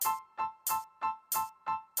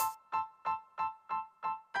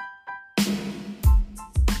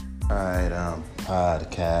Alright,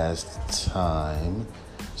 podcast time.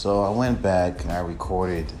 So I went back and I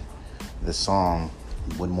recorded the song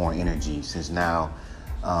with more energy since now,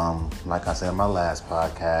 like I said in my last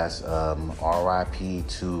podcast, R.i.p.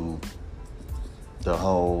 to the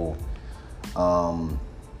whole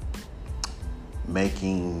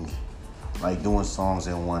doing songs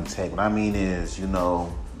in one take. What I mean is,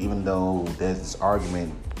 even though this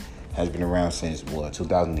argument has been around since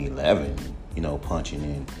 2011, punching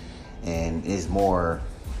in, and it's more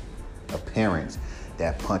apparent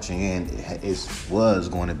that punching in was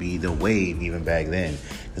going to be the wave even back then.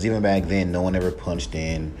 Because even back then, no one ever punched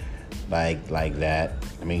in like that.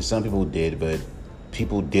 I mean, some people did, but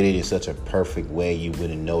people did it in such a perfect way you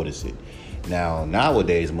wouldn't notice it.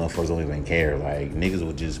 Nowadays, motherfuckers don't even care. Like, niggas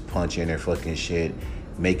would just punch in their fucking shit,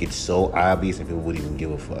 make it so obvious, and people wouldn't even give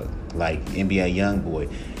a fuck. Like NBA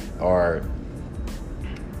YoungBoy or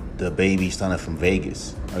the baby stunner from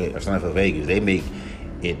Vegas, or stunner for Vegas. They make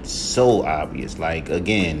it so obvious. Like,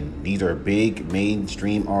 again, these are big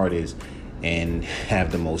mainstream artists and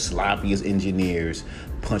have the most sloppiest engineers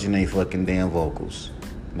punching their fucking damn vocals.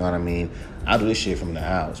 You know what I mean? I do this shit from the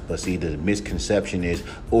house. But see, the misconception is,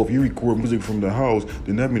 if you record music from the house,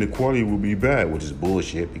 then that means the quality will be bad, which is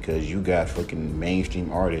bullshit, because you got fucking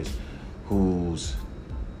mainstream artists whose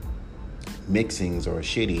mixings are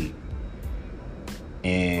shitty,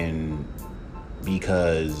 and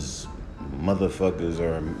because motherfuckers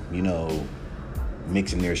are,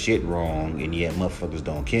 mixing their shit wrong, and yet motherfuckers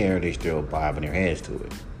don't care, they still bobbing their heads to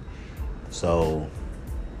it. So,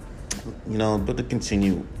 but to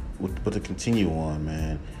continue on,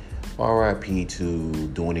 man. R.I.p. to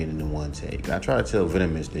doing it in one take. I try to tell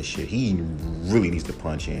Venomous this shit. He really needs to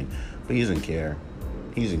punch in, but he doesn't care.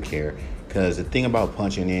 Because the thing about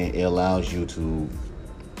punching in, it allows you to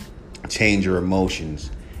change your emotions.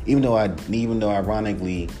 Even though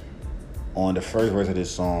ironically, on the first verse of this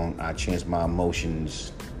song, I changed my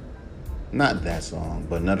emotions. Not that song,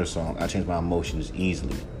 but another song. I changed my emotions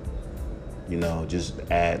easily. Just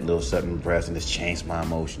add a little something breath and just change my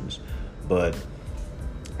emotions. But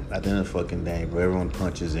at the end of the fucking day, bro, everyone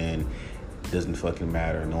punches in. Doesn't fucking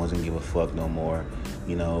matter. No one's gonna give a fuck no more.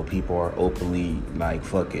 People are openly like,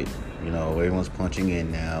 fuck it. Everyone's punching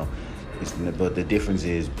in now. But the difference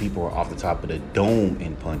is people are off the top of the dome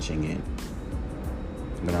and punching in.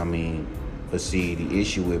 You know what I mean? But see, the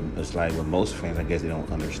issue with most fans, I guess they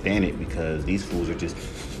don't understand it, because these fools are just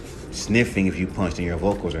sniffing if you punched in your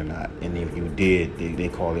vocals or not. And if you did, they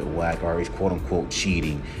call it whack, or it's quote unquote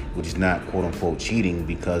cheating, which is not quote unquote cheating,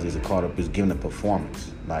 because it's giving a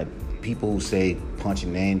performance. Like, people who say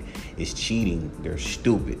punching in is cheating, they're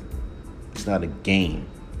stupid. It's not a game.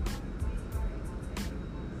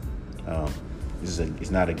 It's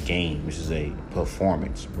not a game. This is a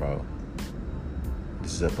performance, bro.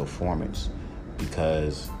 This is a performance.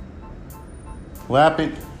 Because what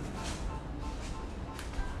happened?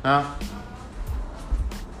 Huh?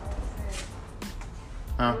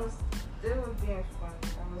 It was being funny.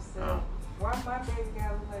 I was saying, why my baby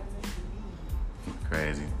gotta look like Mr. B?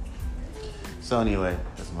 Crazy. So anyway,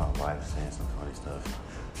 that's my wife saying some funny stuff.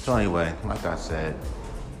 So anyway, like I said,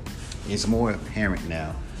 it's more apparent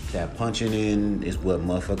now that punching in is what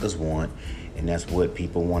motherfuckers want, and that's what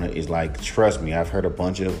people want to, is like, trust me, I've heard a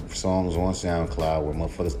bunch of songs on SoundCloud where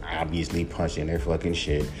motherfuckers obviously punch in their fucking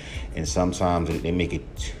shit, and sometimes they make it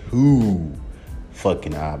too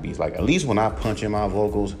fucking obvious. Like, at least when I punch in my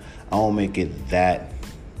vocals, I don't make it that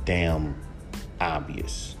damn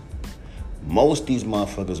obvious. Most of these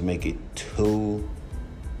motherfuckers make it too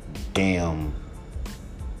damn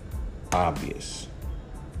obvious,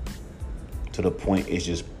 to the point it's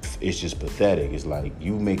just pathetic. It's like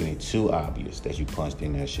you making it too obvious that you punched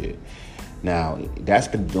in that shit. Now, that's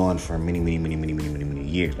been done for many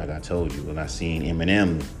years, like I told you. And I seen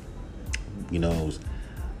Eminem,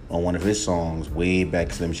 on one of his songs way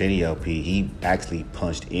back, Slim Shady LP, he actually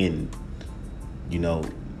punched in,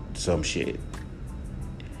 some shit.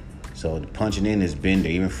 So the punching in has been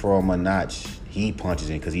there. Even for Notch, he punches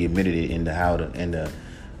in, because he admitted it in the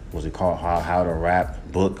what's it called, How to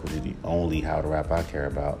Rap book, which is the only How to Rap I care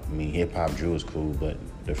about. I mean, Hip Hop Drew is cool, but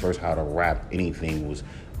the first How to Rap anything was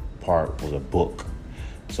a book.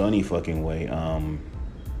 So any fucking way,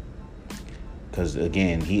 because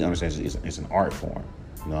again, he understands it's an art form.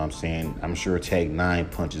 You know what I'm saying? I'm sure Tag 9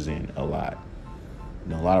 punches in a lot.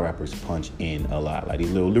 A lot of rappers punch in a lot. Like these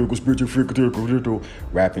little lyrical, spiritual,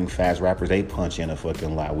 rapping fast rappers, they punch in a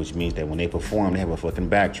fucking lot, which means that when they perform, they have a fucking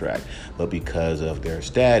backtrack. But because of their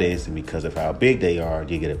status and because of how big they are,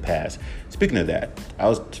 you get a pass. Speaking of that, I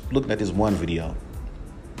was looking at this one video,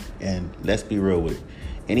 and let's be real with it.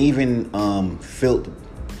 And even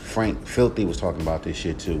Frank Filthy was talking about this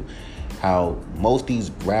shit too. How most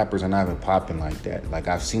these rappers are not even popping like that. Like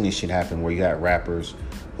I've seen this shit happen where you got rappers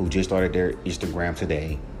who just started their Instagram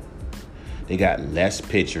today. They got less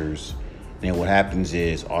pictures. And what happens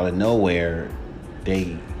is all of nowhere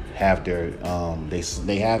they have their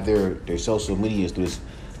they have their social medias through this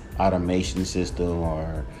automation system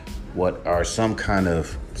or some kind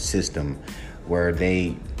of system where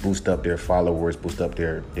they boost up their followers, boost up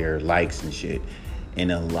their likes and shit.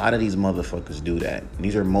 And a lot of these motherfuckers do that.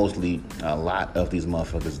 These are mostly a lot of these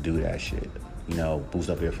motherfuckers do that shit. You know, boost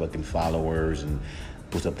up their fucking followers and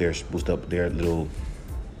boost up their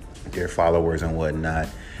followers and whatnot.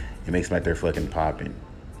 It makes them like they're fucking popping,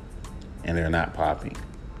 and they're not popping.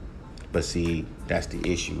 But see, that's the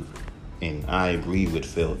issue. And I agree with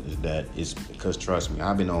Phil is that it's because trust me,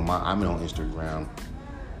 I've been on Instagram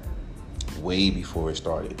way before it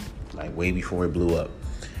started, like way before it blew up,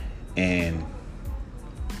 and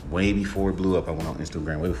way before it blew up, I went on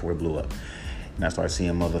Instagram way before it blew up, and I started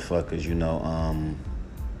seeing motherfuckers, you know,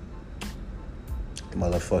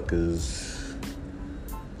 motherfuckers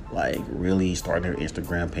like really starting their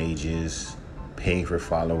Instagram pages, paying for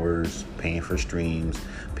followers, paying for streams,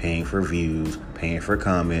 paying for views, paying for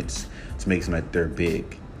comments to make them like they're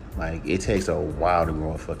big. Like it takes a while to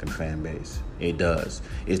grow a fucking fan base. It does.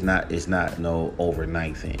 It's not no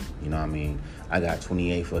overnight thing. You know what I mean? I got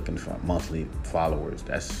 28 fucking monthly followers.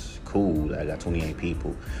 That's cool. I got 28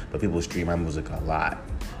 people, but people stream my music a lot.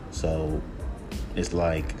 So it's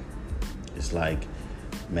like,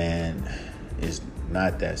 man, it's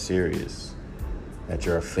not that serious. That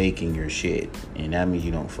you're faking your shit, and that means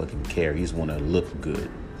you don't fucking care. You just want to look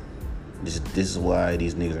good. This is why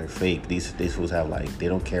these niggas are fake. These fools have like, they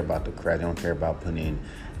don't care about the craft. They don't care about putting in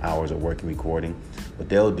hours of work and recording. What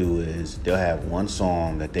they'll do is they'll have one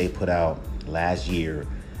song that they put out last year,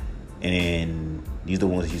 and then these are the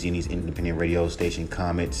ones you see in these independent radio station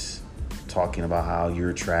comments talking about how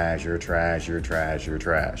you're trash, you're trash, you're trash, you're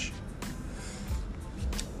trash.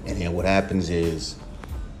 And then what happens is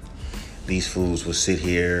these fools will sit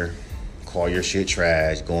here, call your shit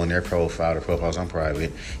trash, go on their profile. Their profile's on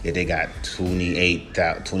private. If they got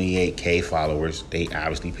 28K followers, they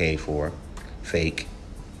obviously paid for, fake.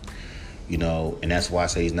 You know, and that's why I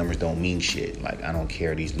say these numbers don't mean shit. Like, I don't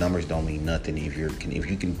care. These numbers don't mean nothing. If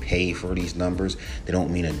you can pay for these numbers, they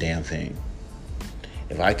don't mean a damn thing.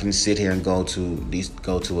 If I can sit here and go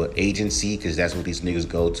to an agency, because that's what these niggas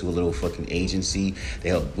go to, a little fucking agency, they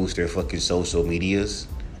help boost their fucking social medias.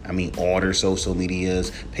 I mean, all their social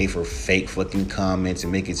medias, pay for fake fucking comments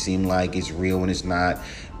and make it seem like it's real when it's not.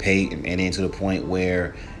 Pay, and then to the point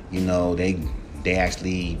where, you know, they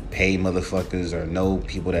actually pay motherfuckers or know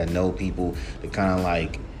people that know people that kind of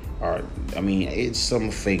like are, I mean, it's some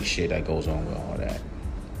fake shit that goes on with all that.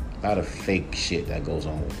 A lot of fake shit that goes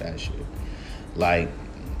on with that shit. Like,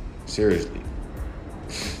 seriously.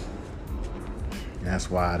 That's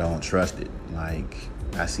why I don't trust it. Like,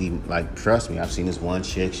 I see, like, trust me, I've seen this one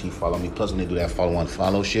chick, she follow me. Plus, when they do that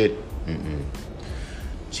follow shit,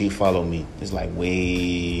 she followed me. It's like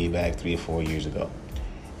way back 3 or 4 years ago.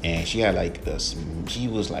 And she had like she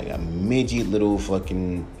was like a midget little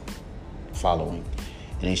fucking following.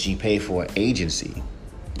 And then she paid for an agency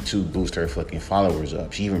to boost her fucking followers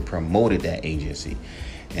up. She even promoted that agency.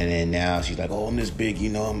 And then now she's like, oh, I'm this big, you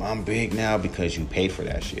know, I'm big now because you paid for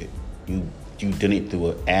that shit. You did it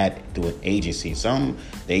through an agency. Some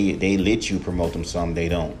they let you promote them, some they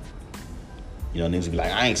don't. You know, niggas be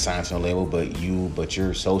like, I ain't signed to no label, but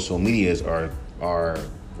your social medias are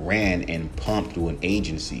ran and pumped through an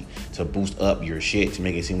agency to boost up your shit, to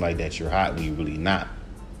make it seem like that you're hot when you're really not.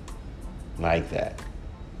 Like that.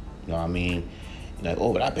 You know what I mean? You're like,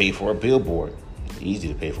 oh, but I paid for a billboard. It's easy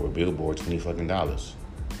to pay for a billboard, $20 fucking. I'm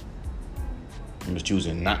just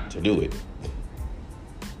choosing not to do it.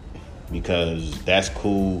 Because that's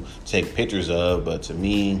cool to take pictures of, but to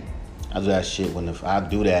me, I do that shit when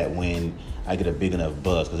I get a big enough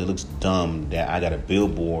buzz, because it looks dumb that I got a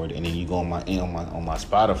billboard and then you go on my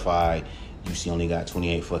Spotify, you see only got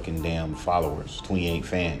 28 fucking damn followers, 28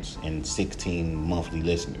 fans, and 16 monthly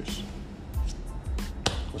listeners.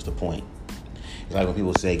 What's the point? It's like when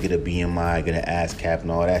people say get a BMI, get an ass cap,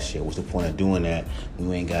 and all that shit. What's the point of doing that when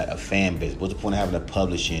you ain't got a fan base? What's the point of having a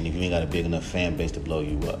publishing if you ain't got a big enough fan base to blow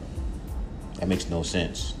you up? That makes no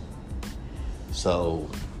sense. So,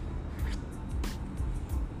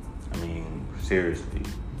 I mean, seriously.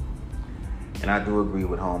 And I do agree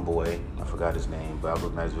with homeboy. I forgot his name, but I was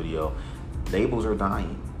looking at his video. Labels are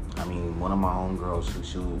dying. I mean, one of my homegirls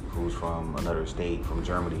who's from another state, from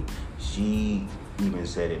Germany, she even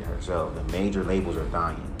said it herself. The major labels are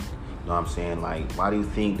dying. You know what I'm saying? Like, why do you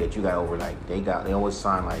think that you got over, like, they always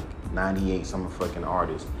sign like 98 some fucking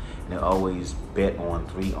artists, and they always bet on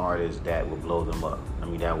 3 artists that will blow them up. I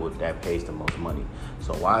mean, that pays the most money.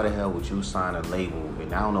 So why the hell would you sign a label?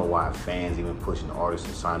 And I don't know why fans even pushing artists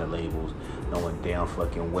to sign the labels, knowing damn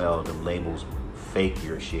fucking well the labels fake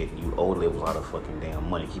your shit. You owe labels a lot of fucking damn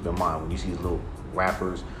money. Keep in mind, when you see these little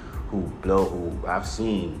rappers who I've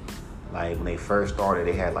seen, like when they first started,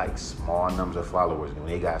 they had like small numbers of followers. And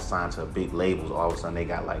when they got signed to big labels, all of a sudden they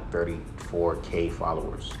got like 34K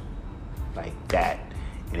followers. Like that.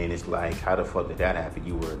 And then it's like, how the fuck did that happen?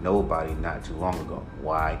 You were nobody not too long ago.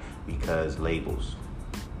 Why? Because labels.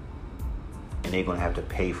 And they're gonna have to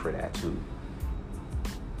pay for that too.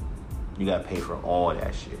 You gotta pay for all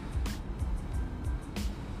that shit.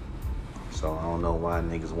 So I don't know why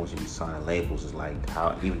niggas want you to be signing labels. It's like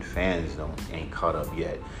how even fans ain't caught up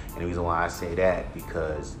yet. And the reason why I say that,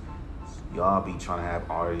 because y'all be trying to have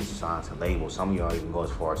artists signed to labels. Some of y'all even go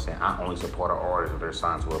as far as saying, I only support an artist if they're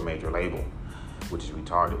signed to a major label, which is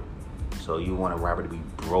retarded. So you want a rapper to be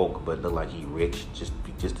broke but look like he rich just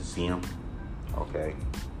to see him? Okay.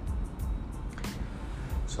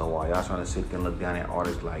 So while y'all trying to sit there and look down at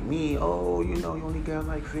artists like me, oh, you know, you only got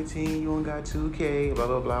like 15, you only got 2K, blah,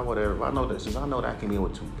 blah, blah, whatever. I know that since I know that I can be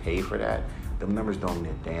able to pay for that, them numbers don't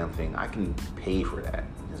mean a damn thing. I can pay for that.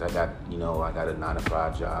 Because I got a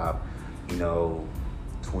 9-to-5 job,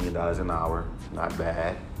 $20 an hour, not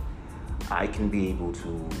bad. I can be able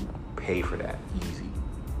to pay for that easy.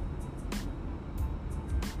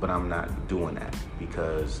 But I'm not doing that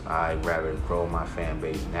because I'd rather grow my fan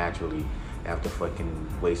base naturally. Have to fucking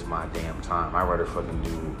waste my damn time. I'd rather fucking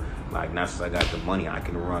do, like, not since I got the money, I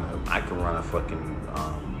can run a fucking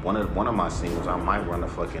one of my singles. I might run a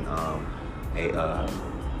fucking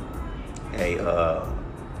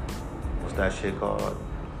what's that shit called?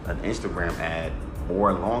 An Instagram ad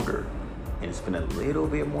or longer, and spend a little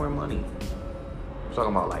bit more money. I'm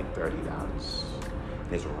talking about like $30.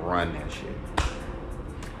 Just run that shit.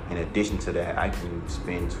 In addition to that, I can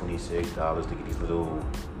spend $26 to get these little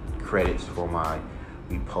credits for my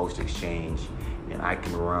repost exchange, and I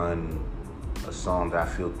can run a song that I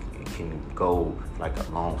feel can go like a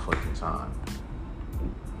long fucking time.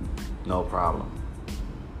 No problem.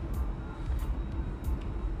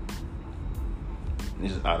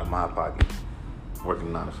 This is out of my pocket, working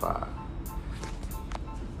 9-to-5.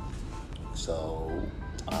 So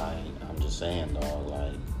I'm just saying, dog,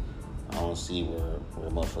 like, I don't see where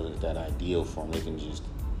motherfuckers that ideal for them. They can just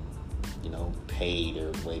pay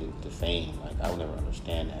their way to fame. Like, I would never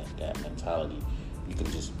understand that mentality. You can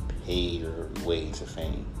just pay your way to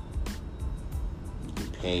fame. You can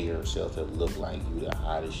pay yourself to look like you the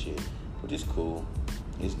hottest shit, which is cool.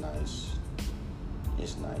 It's nice.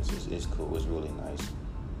 It's cool. It's really nice.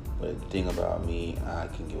 But the thing about me, I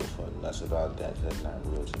can give a fuck less about that. That's not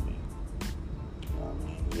real to me. You know what I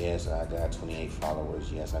mean? Yes, I got 28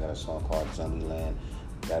 followers. Yes, I got a song called Zombieland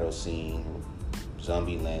Battle Scene.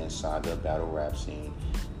 Zombieland Saga Battle Rap Scene.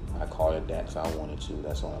 I call it that because I wanted to.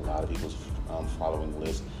 That's on a lot of people's following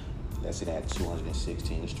list. That's it at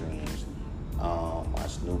 216 streams. My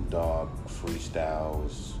Snoop Dogg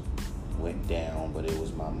freestyles went down, but it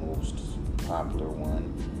was my most popular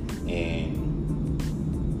one.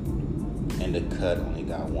 And the cut only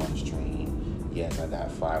got 1 stream. Yes, I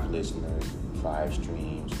got 5 listeners, 5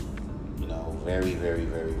 streams. Very, very,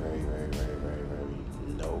 very, very, very, very, very, very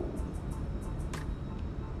low.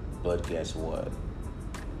 But guess what?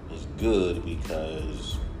 It's good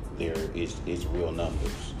because it's real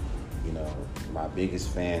numbers. My biggest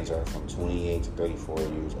fans are from 28 to 34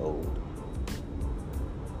 years old.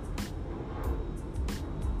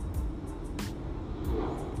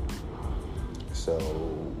 So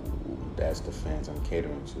that's the fans I'm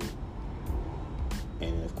catering to.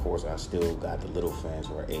 And of course, I still got the little fans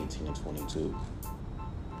who are 18 and 22.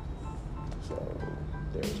 So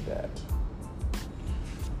there's that.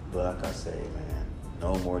 But like I say, man,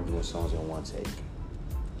 no more doing songs in one take.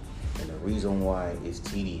 And the reason why it's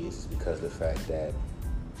tedious is because of the fact that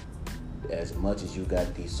as much as you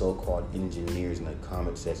got these so-called engineers in the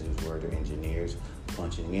comment sections where they're engineers,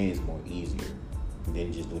 punching in is more easier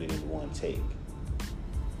than just doing it in one take.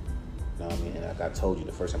 You know what I mean? And like I told you,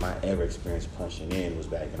 the first time I ever experienced punching in was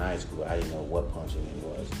back in high school. I didn't know what punching in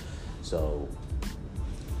was. So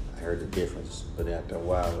I heard the difference. But after a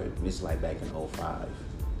while, this is like back in 05,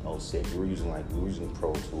 06. We were using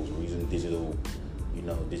Pro Tools. We were using digital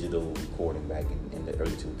recording back in the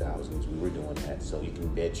early 2000s. We were doing that. So you can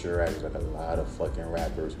bet your ass like a lot of fucking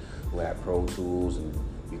rappers who had Pro Tools and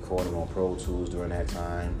recording on Pro Tools during that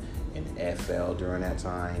time and FL during that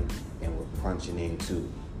time and were punching in too.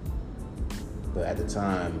 But at the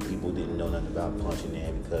time, people didn't know nothing about punching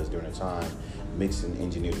in because during the time, mixing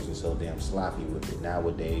engineers was so damn sloppy with it.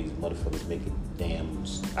 Nowadays, motherfuckers make it damn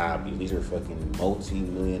obvious. These are fucking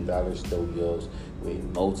multi-million-dollar studios with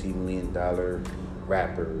multi-million-dollar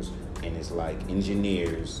rappers, and it's like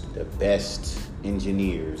engineers, the best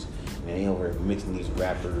engineers, and they over mixing these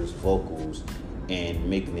rappers' vocals and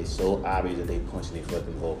making it so obvious that they punching their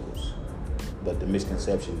fucking vocals. But the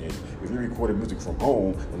misconception is, if you recorded music from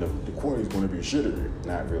home, and the quality is going to be shitty.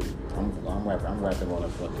 Not really. I'm rapping on a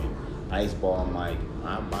fucking ice ball mic.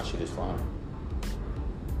 My shit is fine.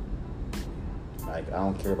 Like, I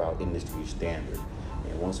don't care about industry standard.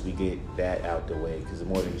 And once we get that out the way, because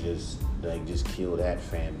more than just kill that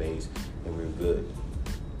fan base, and we're good.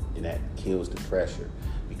 And that kills the pressure,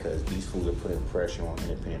 because these fools are putting pressure on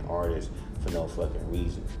independent artists for no fucking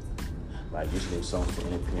reason. Like, you're doing songs for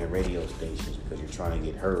independent radio stations because you're trying to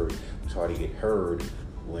get heard. It's hard to get heard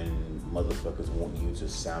when motherfuckers want you to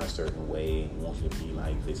sound a certain way and want you to be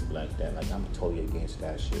like this, like that. Like, I'm totally against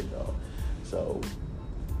that shit, dog. So,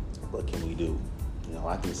 what can we do? You know,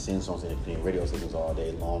 I can send songs to independent radio stations all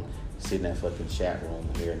day long, sit in that fucking chat room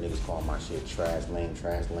and hear niggas call my shit trash, lame,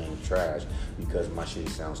 trash, because my shit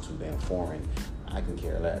sounds too damn foreign. I can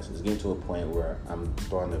care less. It's getting to a point where I'm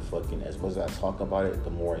starting to fucking, as much as I talk about it, the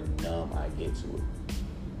more numb I get to it.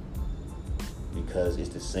 Because it's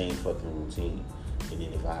the same fucking routine. And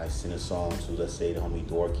then if I send a song to, let's say, the homie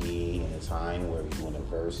Dorky in a time where we're doing the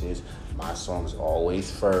verses, my song's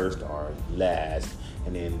always first or last.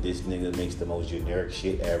 And then this nigga makes the most generic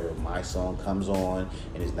shit ever. My song comes on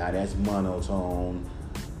and it's not as monotone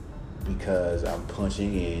because I'm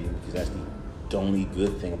punching in, because that's the only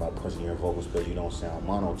good thing about punching your vocals, because you don't sound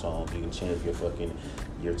monotone. You can change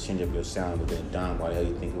up your sound within Don. Why the hell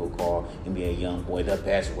you think he'll call NBA Youngboy the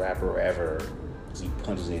best rapper ever? Because he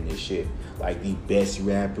punches in this shit. Like, the best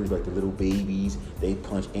rappers, like the little babies, they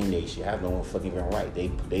punch in their shit. I have no one fucking even right.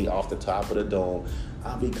 They off the top of the dome.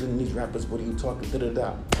 I'll be cleaning these rappers. What are you talking?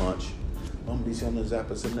 Da-da-da. Punch. I'm gonna be selling the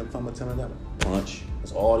zapper, selling them from a ton of that. Punch.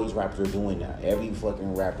 That's all these rappers are doing now. Every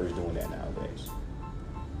fucking rapper is doing that nowadays.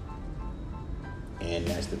 And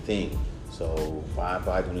that's the thing. So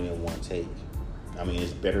why doing it in one take? I mean,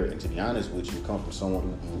 it's better, and to be honest with you, come from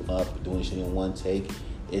someone who grew up doing shit in one take,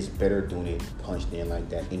 it's better doing it punched in like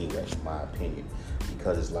that anyway, in my opinion.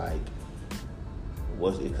 Because it's like,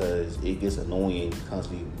 because it gets annoying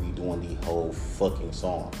constantly redoing the whole fucking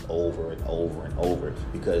song over and over and over.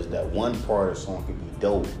 Because that one part of the song could be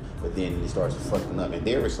dope, but then it starts fucking up. And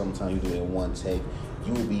there is sometimes you do it in one take,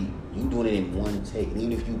 you doing it in one take. And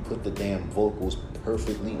even if you put the damn vocals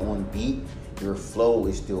perfectly on beat, your flow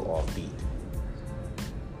is still off beat.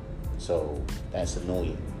 So that's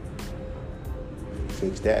annoying.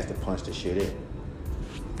 Fix that to punch the shit in.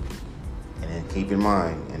 And then keep in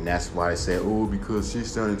mind, and that's why they say, oh, because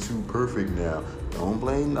she's sounding too perfect now. Don't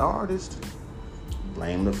blame the artist.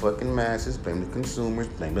 Blame the fucking masses, blame the consumers,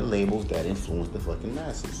 blame the labels that influence the fucking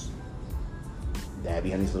masses. That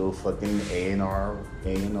behind these little fucking A&R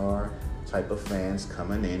type of fans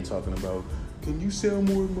coming in talking about, can you sound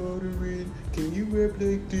more moderate? Can you rap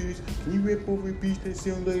like this? Can you rap over beats that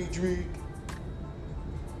sound like Drake?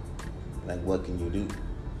 Like, what can you do?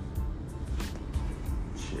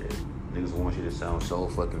 Shit. Niggas want you to sound so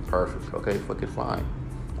fucking perfect. Okay, fucking fine.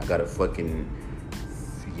 I got a fucking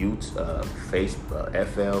FL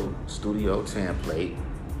Studio template.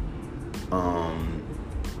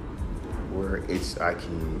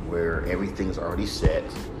 Where everything's already set.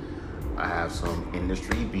 I have some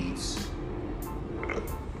industry beats.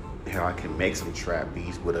 Here I can make some trap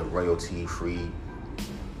beats with a royalty-free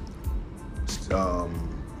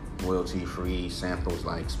samples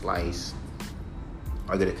like Splice.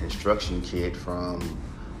 I get a construction kit from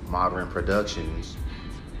Modern Productions.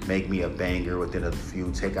 Make me a banger within a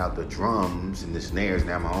few. Take out the drums and the snares.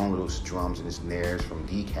 Now my own little drums and the snares from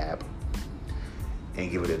Decap, and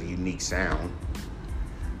give it a unique sound.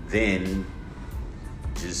 Then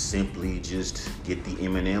just simply get the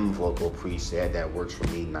Eminem vocal preset that works for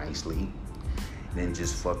me nicely. And then then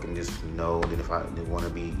if I want to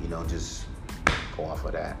be, just go off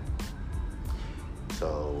of that.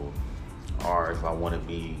 So, or if I want to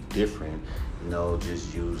be different,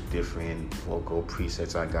 just use different vocal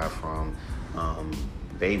presets I got from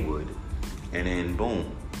Baywood. And then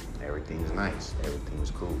boom, everything's nice.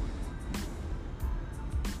 Everything's cool.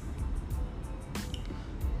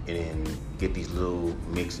 And then get these little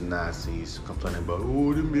mix Nazis complaining about,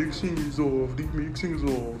 oh, the mixing is off.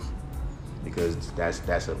 Because that's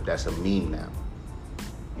a meme now.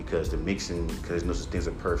 Because the mixing, because no such thing as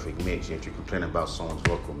a perfect mix. Yet you're complaining about someone's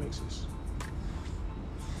vocal mixes,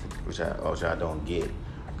 which I don't get.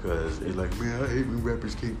 Because it's like, man, I hate when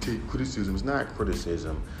rappers can't take criticism. It's not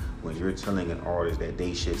criticism when you're telling an artist that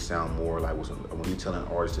they should sound more like, when you're telling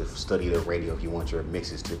artists to study the radio if you want your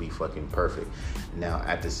mixes to be fucking perfect. Now,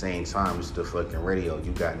 at the same time, it's the fucking radio.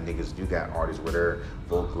 You got artists where their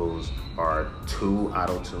vocals are too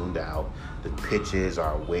auto-tuned out. The pitches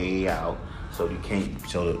are way out. So you can't,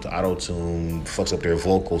 so the auto-tune fucks up their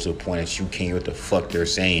vocals to the point that you can't hear what the fuck they're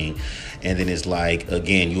saying. And then it's like,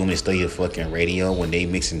 again, you want me to study the fucking radio when they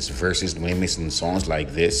mixing verses, when they mixing songs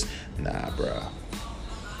like this? Nah, bruh.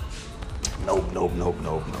 Nope. I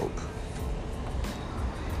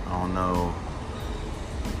don't know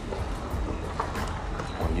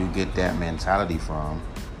where you get that mentality from.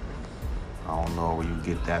 I don't know where you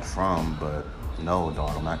get that from, but no,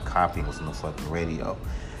 dog, I'm not copying what's on the fucking radio.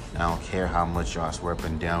 I don't care how much y'all swear up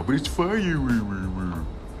and down, but it's fire,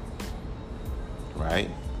 right?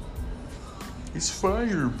 It's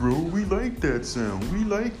fire, bro. We like that sound. We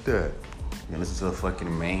like that. And listen to the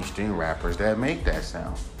fucking mainstream rappers that make that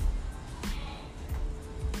sound.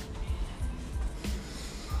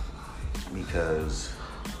 Because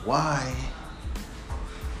why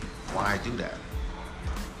do that?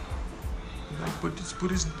 Like, but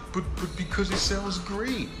because it sounds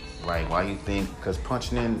great. Like, why you think? Because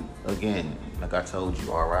punching in, again, like I told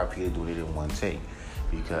you, R.i.p. doing it in one take.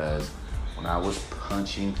 Because when I was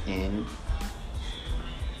punching in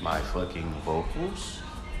my fucking vocals,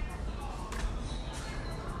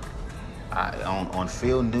 on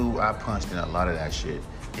Feel New, I punched in a lot of that shit.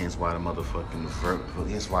 Hence why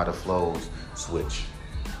the flows switch.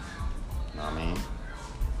 You know what I mean?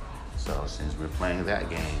 So since we're playing that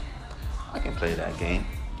game, I can play that game.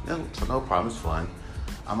 So no problem, it's fun.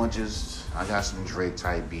 I got some Drake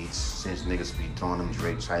type beats. Since niggas be throwing them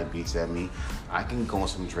Drake type beats at me, I can go on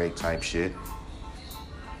some Drake type shit.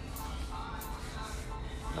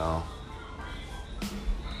 No.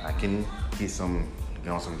 I can get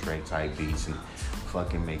on some Drake type beats and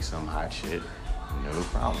fucking make some hot shit. No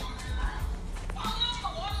problem.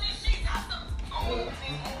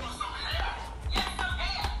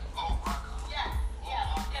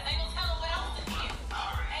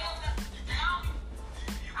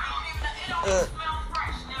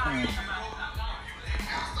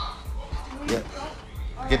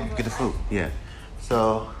 Get the food. Yeah.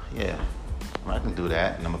 So, yeah. I can do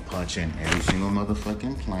that, and I'm gonna punch in every single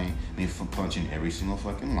motherfucking plane. Punch in every single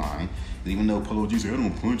fucking line. Even though Polo G said, I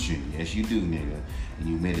don't punch in. Yes, you do, nigga. And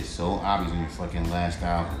you made it so obvious in your fucking last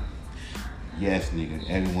album. Yes, nigga.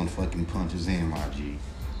 Everyone fucking punches in, my G.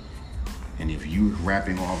 And if you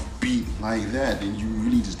rapping off beat like that, then you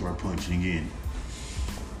really just start punching in.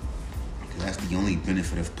 Because that's the only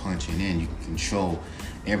benefit of punching in. You can control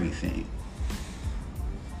everything.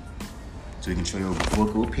 So you can control your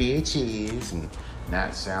vocal pitches and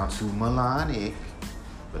not sound too melodic.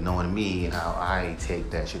 But knowing me and how I take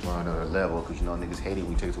that shit to another level, because you know niggas hate it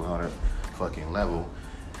when you take it to another fucking level,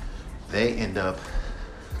 they end up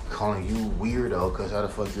calling you weirdo because how the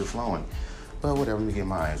fuck you're flowing. But whatever, let me get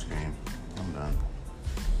my ice cream. I'm done.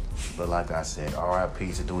 But like I said,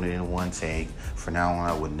 R.i.p. to doing it in one take. For now on,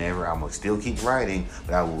 I'm gonna still keep writing,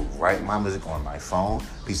 but I will write my music on my phone,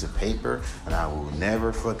 piece of paper, and I will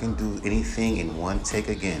never fucking do anything in one take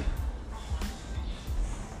again.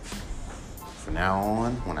 From now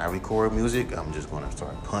on, when I record music, I'm just gonna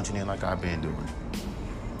start punching in like I've been doing.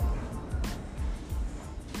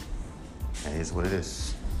 And it's what it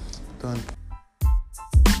is. Done.